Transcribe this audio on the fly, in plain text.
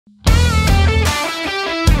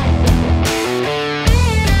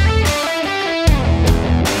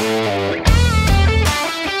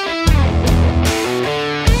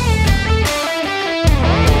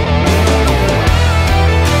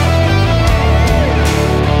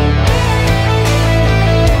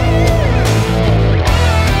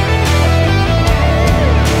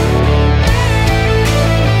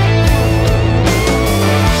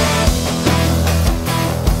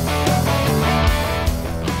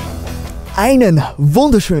Einen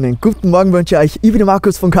wunderschönen guten Morgen wünsche ich euch. Ich bin der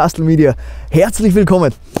Markus von KASTL Media. Herzlich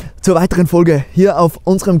willkommen zur weiteren Folge hier auf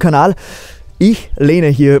unserem Kanal. Ich lehne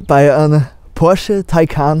hier bei einem Porsche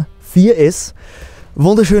Taycan 4S.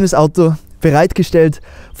 Wunderschönes Auto, bereitgestellt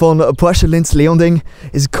von Porsche Linz Leonding.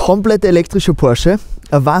 Ist komplett elektrischer Porsche,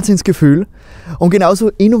 ein Wahnsinnsgefühl und genauso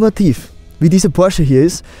innovativ wie dieser Porsche hier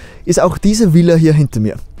ist auch diese Villa hier hinter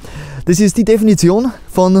mir. Das ist die Definition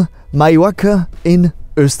von Mallorca in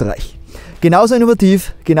Österreich. Genauso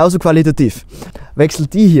innovativ, genauso qualitativ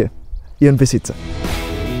wechselt die hier ihren Besitzer.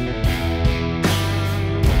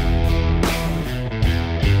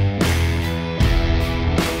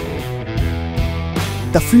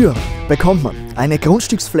 Dafür bekommt man eine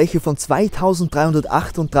Grundstücksfläche von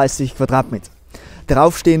 2338 Quadratmeter.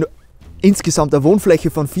 Darauf stehen insgesamt eine Wohnfläche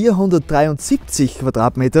von 473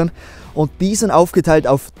 Quadratmetern und die sind aufgeteilt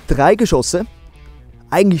auf 3 Geschosse,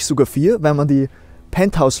 eigentlich sogar 4, weil man die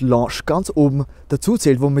Penthouse Lounge ganz oben dazu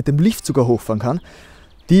zählt, wo man mit dem Lift sogar hochfahren kann.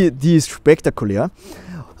 Die ist spektakulär.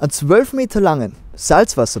 Einen 12 Meter langen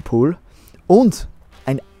Salzwasserpool und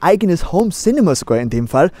ein eigenes Home Cinema sogar in dem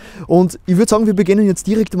Fall. Und ich würde sagen, wir beginnen jetzt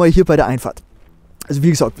direkt mal hier bei der Einfahrt. Also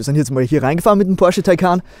wie gesagt, wir sind jetzt mal hier reingefahren mit dem Porsche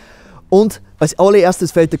Taycan. Und als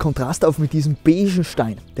allererstes fällt der Kontrast auf mit diesem beigen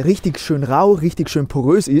Stein, der richtig schön rau, richtig schön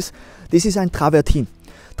porös ist. Das ist ein Travertin.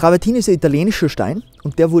 Travertin ist ein italienischer Stein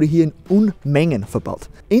und der wurde hier in Unmengen verbaut.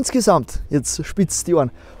 Insgesamt, jetzt spitzt die Ohren,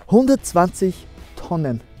 120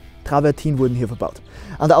 Tonnen Travertin wurden hier verbaut.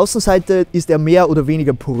 An der Außenseite ist er mehr oder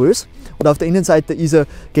weniger porös und auf der Innenseite ist er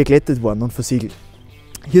geglättet worden und versiegelt.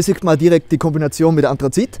 Hier sieht man direkt die Kombination mit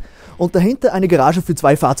Anthrazit und dahinter eine Garage für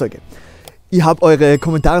 2 Fahrzeuge. Ich habe eure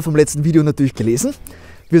Kommentare vom letzten Video natürlich gelesen.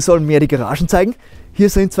 Wir sollen mehr die Garagen zeigen. Hier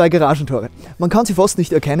sind 2 Garagentore. Man kann sie fast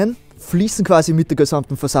nicht erkennen, fließen quasi mit der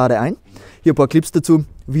gesamten Fassade ein. Hier ein paar Clips dazu,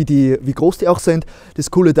 wie groß die auch sind. Das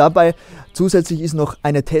Coole dabei, zusätzlich ist noch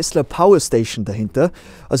eine Tesla Power Station dahinter.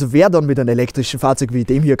 Also wer dann mit einem elektrischen Fahrzeug wie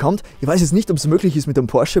dem hier kommt, ich weiß jetzt nicht, ob es möglich ist, mit einem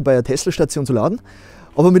Porsche bei einer Tesla-Station zu laden,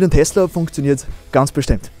 aber mit einem Tesla funktioniert es ganz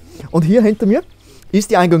bestimmt. Und hier hinter mir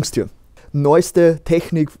ist die Eingangstür. Neueste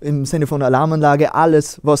Technik im Sinne von Alarmanlage,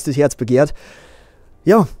 alles, was das Herz begehrt.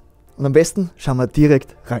 Ja, und am besten schauen wir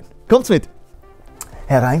direkt rein. Kommt's mit!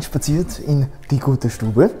 Hereinspaziert in die gute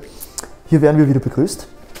Stube. Hier werden wir wieder begrüßt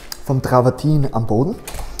vom Travertin am Boden,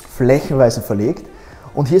 flächenweise verlegt.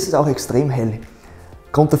 Und hier ist es auch extrem hell.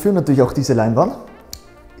 Grund dafür natürlich auch diese Leinwand.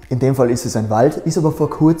 In dem Fall ist es ein Wald, ist aber vor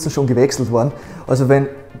kurzem schon gewechselt worden. Also wenn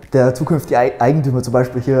der zukünftige Eigentümer zum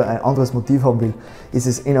Beispiel hier ein anderes Motiv haben will, ist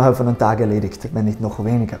es innerhalb von einem Tag erledigt, wenn nicht noch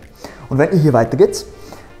weniger. Und wenn ihr hier weitergeht,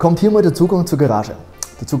 kommt hier mal der Zugang zur Garage.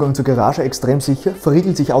 Der Zugang zur Garage extrem sicher,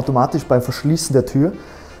 verriegelt sich automatisch beim Verschließen der Tür,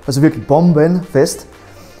 also wirklich bombenfest.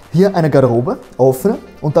 Hier eine Garderobe, offene,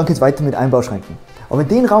 und dann geht es weiter mit Einbauschränken. Aber in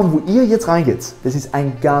den Raum, wo ihr jetzt reingeht, das ist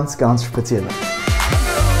ein ganz, ganz spezieller.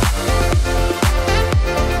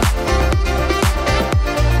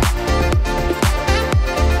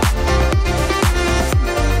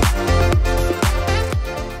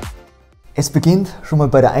 Es beginnt schon mal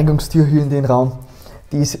bei der Eingangstür hier in den Raum.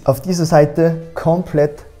 Die ist auf dieser Seite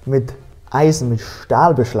komplett mit Eisen, mit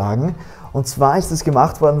Stahl beschlagen. Und zwar ist das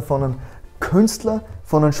gemacht worden von einem Künstler,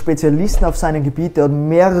 von einem Spezialisten auf seinem Gebiet. Der hat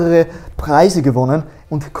mehrere Preise gewonnen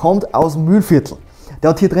und kommt aus dem Mühlviertel. Der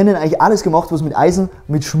hat hier drinnen eigentlich alles gemacht, was mit Eisen,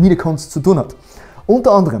 mit Schmiedekunst zu tun hat.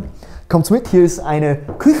 Unter anderem, kommt's mit, hier ist eine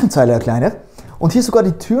Küchenzeile, eine kleine. Und hier sogar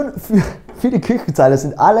die Türen für die Küchenzeile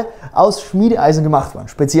sind alle aus Schmiedeeisen gemacht worden.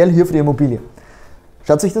 Speziell hier für die Immobilie.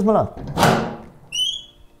 Schaut sich das mal an.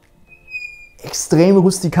 Extrem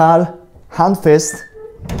rustikal, handfest,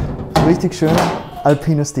 richtig schön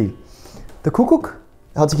alpiner Stil. Der Kuckuck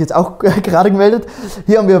hat sich jetzt auch gerade gemeldet.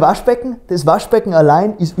 Hier haben wir ein Waschbecken. Das Waschbecken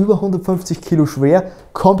allein ist über 150 Kilo schwer,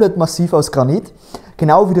 komplett massiv aus Granit.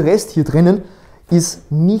 Genau wie der Rest hier drinnen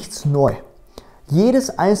ist nichts neu.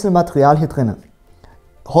 Jedes einzelne Material hier drinnen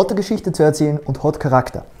hat eine Geschichte zu erzählen und hat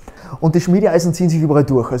Charakter. Und die Schmiedeeisen ziehen sich überall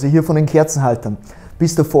durch, also hier von den Kerzenhaltern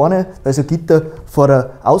bis da vorne, da ist ein Gitter vor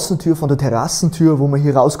der Außentür, von der Terrassentür, wo man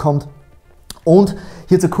hier rauskommt. Und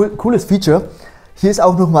hier ist ein cooles Feature, hier ist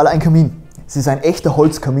auch nochmal ein Kamin. Es ist ein echter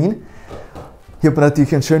Holzkamin. Hier hat man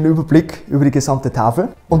natürlich einen schönen Überblick über die gesamte Tafel.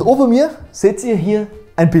 Und ober mir seht ihr hier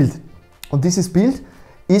ein Bild. Und dieses Bild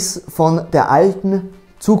ist von der alten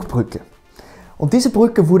Zugbrücke. Und diese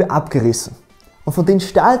Brücke wurde abgerissen. Und von den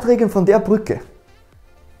Stahlträgern von der Brücke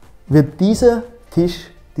wird dieser Tisch,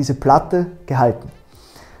 diese Platte gehalten.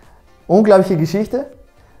 Unglaubliche Geschichte,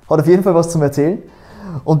 hat auf jeden Fall was zum Erzählen.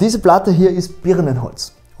 Und diese Platte hier ist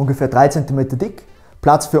Birnenholz, ungefähr 3 cm dick,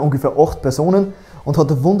 Platz für ungefähr 8 Personen und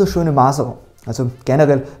hat eine wunderschöne Maserung. Also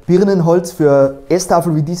generell Birnenholz für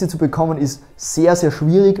Esstafel wie diese zu bekommen ist sehr, sehr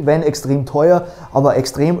schwierig, wenn extrem teuer, aber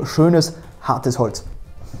extrem schönes, hartes Holz.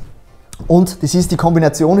 Und das ist die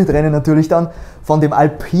Kombination hier drinnen natürlich dann von dem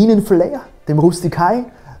alpinen Flair, dem rustikalen,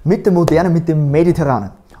 mit dem modernen, mit dem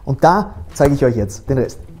mediterranen. Und da zeige ich euch jetzt den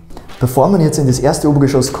Rest. Bevor man jetzt in das erste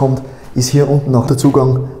Obergeschoss kommt, ist hier unten noch der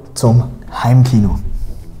Zugang zum Heimkino.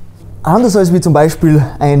 Anders als wie zum Beispiel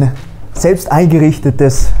ein selbst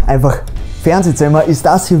eingerichtetes Fernsehzimmer ist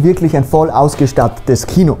das hier wirklich ein voll ausgestattetes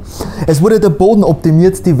Kino. Es wurde der Boden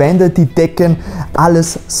optimiert, die Wände, die Decken,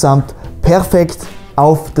 alles samt perfekt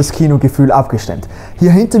auf das Kinogefühl abgestimmt. Hier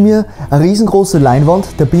hinter mir eine riesengroße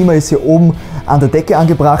Leinwand, der Beamer ist hier oben an der Decke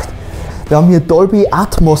angebracht. Wir haben hier Dolby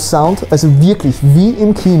Atmos Sound, also wirklich wie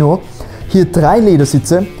im Kino. Hier 3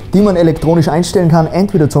 Ledersitze, die man elektronisch einstellen kann,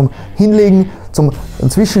 entweder zum Hinlegen, zum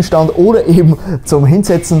Zwischenstand oder eben zum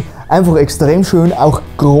Hinsetzen. Einfach extrem schön, auch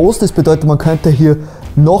groß, das bedeutet, man könnte hier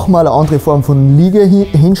nochmal eine andere Form von Liege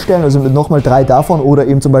hinstellen, also mit nochmal 3 davon oder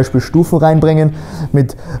eben zum Beispiel Stufen reinbringen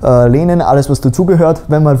mit Lehnen, alles was dazugehört,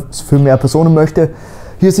 wenn man für mehr Personen möchte.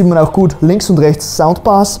 Hier sieht man auch gut links und rechts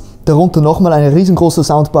Soundbars, darunter nochmal eine riesengroße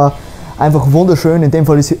Soundbar, einfach wunderschön, in dem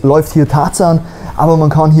Fall läuft hier Tarzan, aber man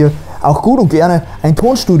kann hier auch gut und gerne ein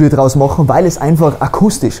Tonstudio draus machen, weil es einfach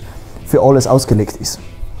akustisch für alles ausgelegt ist.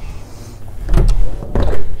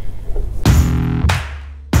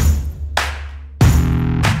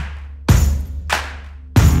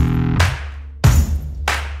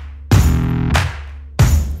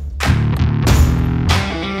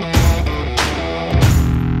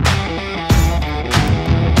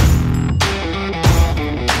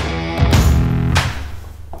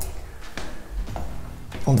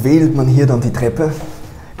 Und wählt man hier dann die Treppe,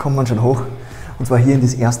 kommt man schon hoch, und zwar hier in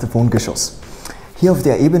das erste Wohngeschoss. Hier auf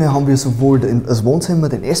der Ebene haben wir sowohl das Wohnzimmer,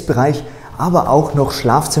 den Essbereich, aber auch noch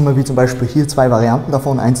Schlafzimmer, wie zum Beispiel hier 2 Varianten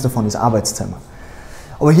davon, eins davon ist Arbeitszimmer.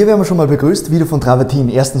 Aber hier werden wir schon mal begrüßt, wieder von Travertin.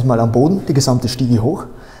 Erstens mal am Boden, die gesamte Stiege hoch,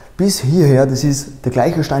 bis hierher, das ist der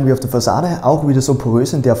gleiche Stein wie auf der Fassade, auch wieder so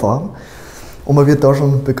porös in der Form. Und man wird da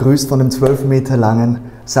schon begrüßt von dem 12 Meter langen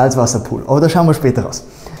Salzwasserpool, aber da schauen wir später raus.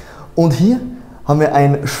 Und hier haben wir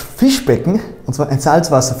ein Fischbecken, und zwar ein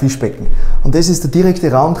Salzwasserfischbecken. Und das ist der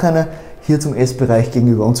direkte Raumtrenner hier zum Essbereich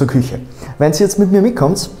gegenüber und zur Küche. Wenn ihr jetzt mit mir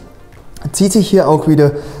mitkommt, zieht sich hier auch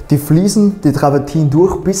wieder die Fliesen, die Travertin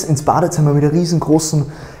durch bis ins Badezimmer mit einer riesengroßen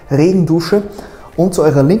Regendusche und zu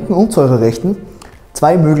eurer linken und zu eurer rechten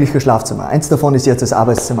 2 mögliche Schlafzimmer. Eins davon ist jetzt als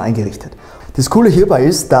Arbeitszimmer eingerichtet. Das Coole hierbei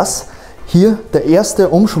ist, dass hier der erste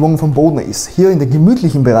Umschwung vom Boden ist. Hier in den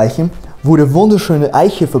gemütlichen Bereichen wurde wunderschöne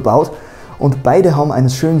Eiche verbaut. Und beide haben einen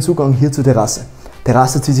schönen Zugang hier zur Terrasse.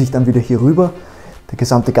 Terrasse zieht sich dann wieder hier rüber. Der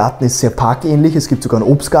gesamte Garten ist sehr parkähnlich. Es gibt sogar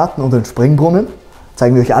einen Obstgarten und einen Springbrunnen.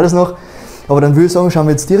 Zeigen wir euch alles noch. Aber dann würde ich sagen, schauen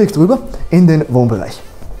wir jetzt direkt rüber in den Wohnbereich.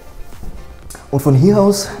 Und von hier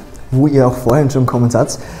aus, wo ihr auch vorhin schon gekommen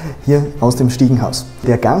seid, hier aus dem Stiegenhaus.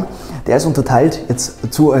 Der Gang, der ist unterteilt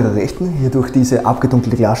jetzt zu eurer Rechten, hier durch diese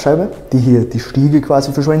abgedunkelte Glasscheibe, die hier die Stiege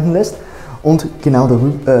quasi verschwinden lässt. Und genau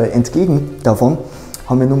darüber, entgegen davon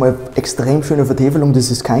haben wir nun mal extrem schöne Vertäfelung.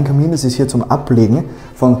 Das ist kein Kamin, das ist hier zum Ablegen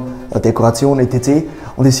von Dekoration etc.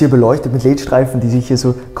 und ist hier beleuchtet mit LED-Streifen, die sich hier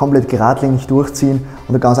so komplett geradlinig durchziehen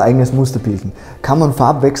und ein ganz eigenes Muster bilden. Kann man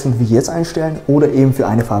farbwechselnd wie jetzt einstellen oder eben für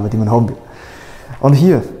eine Farbe, die man haben will. Und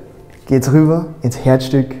hier geht es rüber ins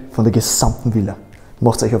Herzstück von der gesamten Villa.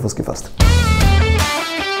 Macht euch auf was gefasst.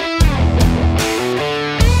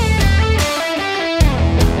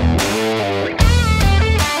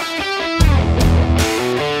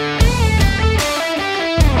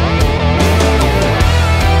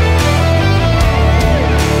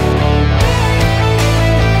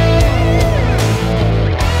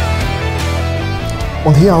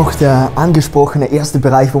 Und hier auch der angesprochene erste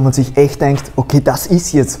Bereich, wo man sich echt denkt, okay, das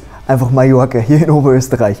ist jetzt einfach Mallorca, hier in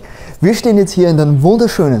Oberösterreich. Wir stehen jetzt hier in einem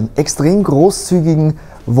wunderschönen, extrem großzügigen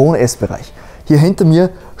Wohn-Essbereich. Hier hinter mir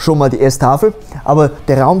schon mal die Esstafel, aber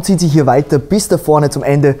der Raum zieht sich hier weiter bis da vorne zum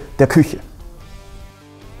Ende der Küche.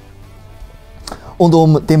 Und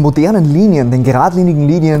um den modernen Linien, den geradlinigen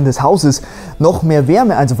Linien des Hauses noch mehr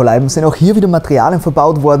Wärme einzuverleiben, sind auch hier wieder Materialien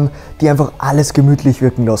verbaut worden, die einfach alles gemütlich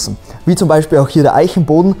wirken lassen. Wie zum Beispiel auch hier der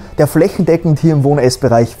Eichenboden, der flächendeckend hier im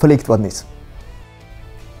Wohn-Essbereich verlegt worden ist.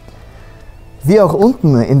 Wie auch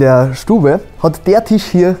unten in der Stube hat der Tisch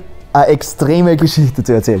hier eine extreme Geschichte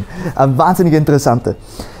zu erzählen. Eine wahnsinnig interessante.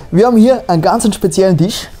 Wir haben hier einen ganz speziellen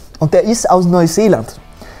Tisch und der ist aus Neuseeland.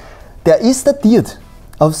 Der ist datiert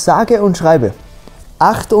auf sage und schreibe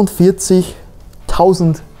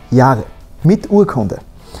 48.000 Jahre mit Urkunde.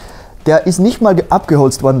 Der ist nicht mal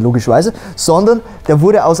abgeholzt worden, logischerweise, sondern der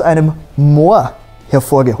wurde aus einem Moor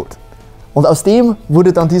hervorgeholt. Und aus dem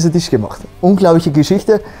wurde dann dieser Tisch gemacht. Unglaubliche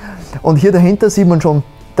Geschichte. Und hier dahinter sieht man schon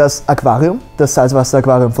das Aquarium, das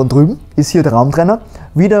Salzwasseraquarium von drüben, ist hier der Raumtrenner.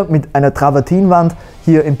 Wieder mit einer Travertinwand,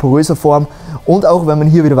 hier in poröser Form. Und auch, wenn man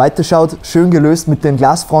hier wieder weiterschaut, schön gelöst mit den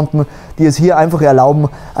Glasfronten, die es hier einfach erlauben,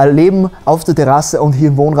 ein Leben auf der Terrasse und hier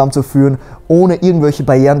im Wohnraum zu führen, ohne irgendwelche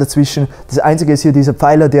Barrieren dazwischen. Das Einzige ist hier dieser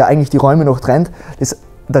Pfeiler, der eigentlich die Räume noch trennt.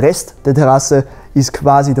 Der Rest der Terrasse ist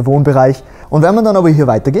quasi der Wohnbereich. Und wenn man dann aber hier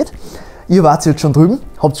weitergeht, ihr wart jetzt schon drüben,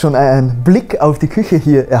 habt schon einen Blick auf die Küche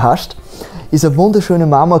hier erhascht, ist eine wunderschöne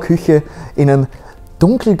Marmorküche in einem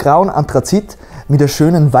dunkelgrauen Anthrazit mit einer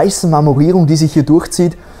schönen weißen Marmorierung, die sich hier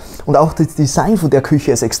durchzieht. Und auch das Design von der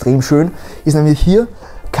Küche ist extrem schön. Ist nämlich hier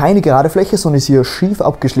keine gerade Fläche, sondern ist hier schief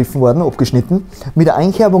abgeschliffen worden, abgeschnitten, mit einer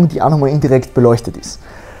Einkerbung, die auch nochmal indirekt beleuchtet ist.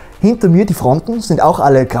 Hinter mir die Fronten sind auch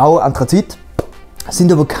alle grau Anthrazit,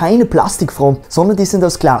 sind aber keine Plastikfronten, sondern die sind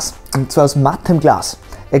aus Glas, und zwar aus mattem Glas.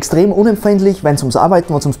 Extrem unempfindlich, wenn es ums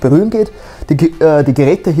Arbeiten und ums Berühren geht. Die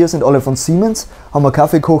Geräte hier sind alle von Siemens, haben wir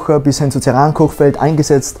Kaffeekocher bis hin zu Cerankochfeld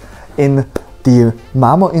eingesetzt in die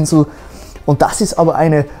Marmorinsel. Und das ist aber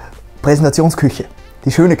eine Präsentationsküche,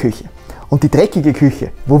 die schöne Küche. Und die dreckige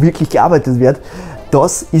Küche, wo wirklich gearbeitet wird,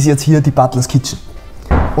 das ist jetzt hier die Butlers Kitchen.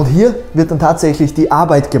 Und hier wird dann tatsächlich die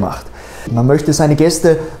Arbeit gemacht. Man möchte seine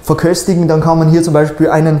Gäste verköstigen, dann kann man hier zum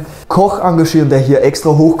Beispiel einen Koch engagieren, der hier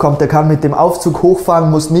extra hochkommt. Der kann mit dem Aufzug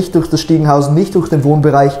hochfahren, muss nicht durch das Stiegenhaus, nicht durch den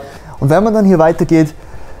Wohnbereich. Und wenn man dann hier weitergeht,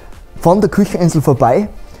 von der Kücheninsel vorbei,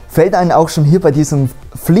 fällt einem auch schon hier bei diesem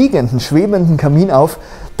fliegenden, schwebenden Kamin auf,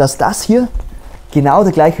 dass das hier genau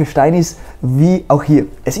der gleiche Stein ist wie auch hier.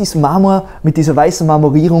 Es ist Marmor mit dieser weißen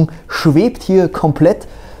Marmorierung, schwebt hier komplett.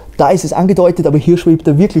 Da ist es angedeutet, aber hier schwebt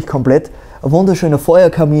er wirklich komplett. Ein wunderschöner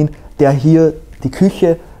Feuerkamin, der hier die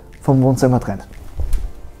Küche vom Wohnzimmer trennt.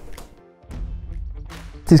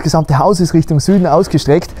 Das gesamte Haus ist Richtung Süden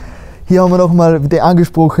ausgestreckt. Hier haben wir nochmal den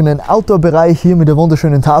angesprochenen Outdoor-Bereich, hier mit der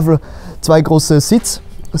wunderschönen Tafel, zwei große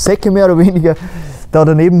Sitzsäcke mehr oder weniger. Da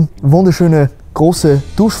daneben wunderschöne große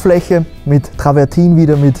Duschfläche mit Travertin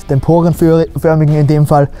wieder, mit temporenförmigen in dem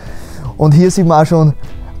Fall. Und hier sieht man auch schon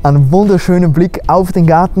einen wunderschönen Blick auf den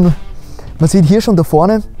Garten. Man sieht hier schon da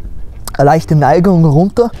vorne eine leichte Neigung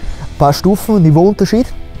runter, ein paar Stufen, Niveauunterschied.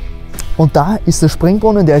 Und da ist der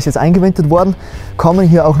Springbrunnen, der ist jetzt eingewindet worden. Kann man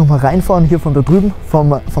hier auch noch mal reinfahren, hier von da drüben,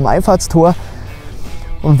 vom Einfahrtstor.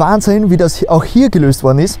 Und Wahnsinn, wie das auch hier gelöst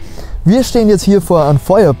worden ist. Wir stehen jetzt hier vor einem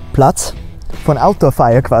Feuerplatz, von Outdoor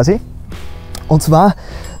Fire quasi. Und zwar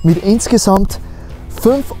mit insgesamt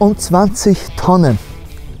 25 Tonnen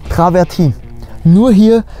Travertin. Nur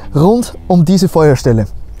hier rund um diese Feuerstelle.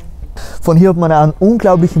 Von hier hat man einen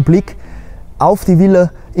unglaublichen Blick auf die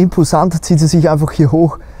Villa. Imposant zieht sie sich einfach hier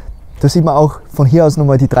hoch. Da sieht man auch von hier aus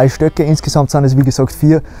nochmal die 3 Stöcke. Insgesamt sind es wie gesagt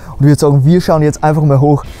 4. Und ich würde sagen, wir schauen jetzt einfach mal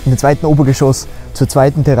hoch in den zweiten Obergeschoss zur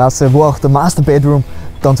zweiten Terrasse, wo auch der Master Bedroom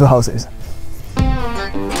dann zu Hause ist.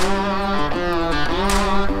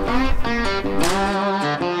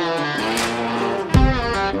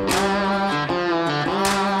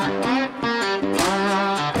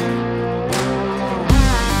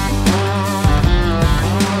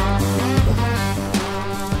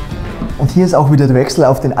 Und hier ist auch wieder der Wechsel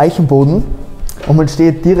auf den Eichenboden und man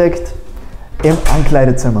steht direkt im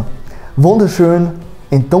Ankleidezimmer. Wunderschön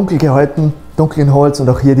in dunkel gehalten, dunklen Holz und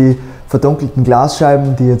auch hier die verdunkelten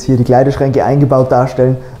Glasscheiben, die jetzt hier die Kleiderschränke eingebaut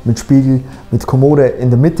darstellen, mit Spiegel, mit Kommode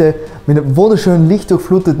in der Mitte, mit einem wunderschönen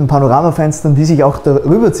lichtdurchfluteten Panoramafenstern, die sich auch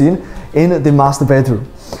darüber ziehen in den Master Bedroom.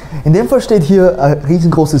 In dem Fall steht hier ein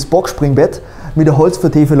riesengroßes Boxspringbett mit der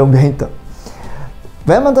Holzvertäfelung dahinter.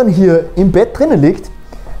 Wenn man dann hier im Bett drinnen liegt,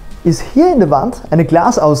 ist hier in der Wand eine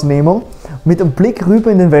Glasausnehmung mit einem Blick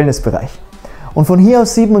rüber in den Wellnessbereich. Und von hier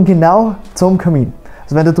aus sieht man genau zum Kamin.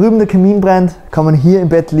 Also wenn da drüben der Kamin brennt, kann man hier im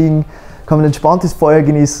Bett liegen, kann man entspanntes Feuer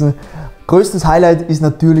genießen. Größtes Highlight ist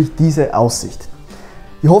natürlich diese Aussicht.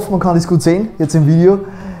 Ich hoffe, man kann das gut sehen jetzt im Video.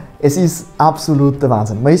 Es ist absolut der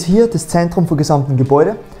Wahnsinn. Man ist hier das Zentrum vom gesamten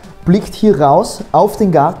Gebäude, blickt hier raus auf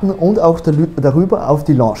den Garten und auch darüber auf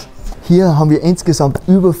die Lounge. Hier haben wir insgesamt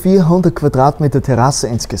über 400 Quadratmeter Terrasse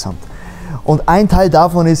insgesamt. Und ein Teil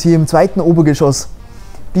davon ist hier im zweiten Obergeschoss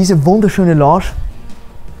diese wunderschöne Lounge.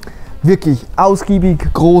 Wirklich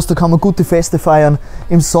ausgiebig, groß, da kann man gute Feste feiern.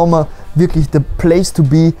 Im Sommer wirklich the place to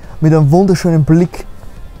be mit einem wunderschönen Blick.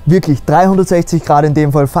 Wirklich 360 Grad in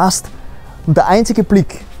dem Fall fast. Und der einzige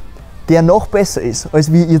Blick, der noch besser ist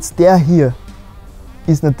als wie jetzt der hier,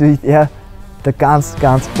 ist natürlich der ganz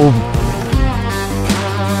oben.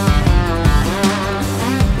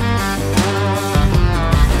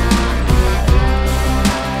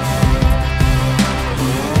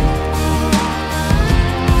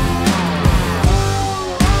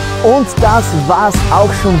 Und das war's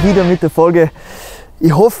auch schon wieder mit der Folge.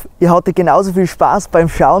 Ich hoffe, ihr hattet genauso viel Spaß beim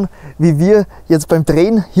Schauen wie wir jetzt beim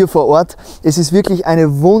Drehen hier vor Ort. Es ist wirklich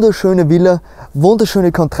eine wunderschöne Villa,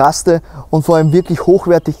 wunderschöne Kontraste und vor allem wirklich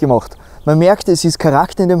hochwertig gemacht. Man merkt, es ist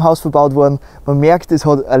Charakter in dem Haus verbaut worden, man merkt, es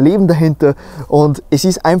hat ein Leben dahinter und es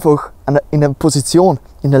ist einfach in einer Position,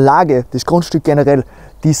 in der Lage, das Grundstück generell,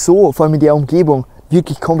 die so, vor allem in der Umgebung,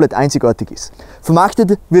 wirklich komplett einzigartig ist.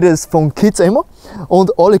 Vermarktet wird es von KITZIMMO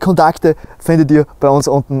und alle Kontakte findet ihr bei uns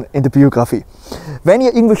unten in der Biografie. Wenn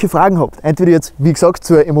ihr irgendwelche Fragen habt, entweder jetzt, wie gesagt,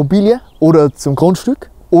 zur Immobilie oder zum Grundstück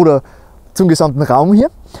oder zum gesamten Raum hier,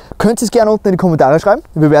 könnt ihr es gerne unten in die Kommentare schreiben.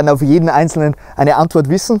 Wir werden auf jeden einzelnen eine Antwort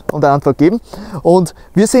wissen und eine Antwort geben. Und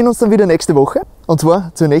wir sehen uns dann wieder nächste Woche und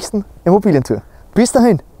zwar zur nächsten Immobilientour. Bis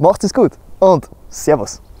dahin, macht es gut und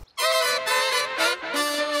Servus!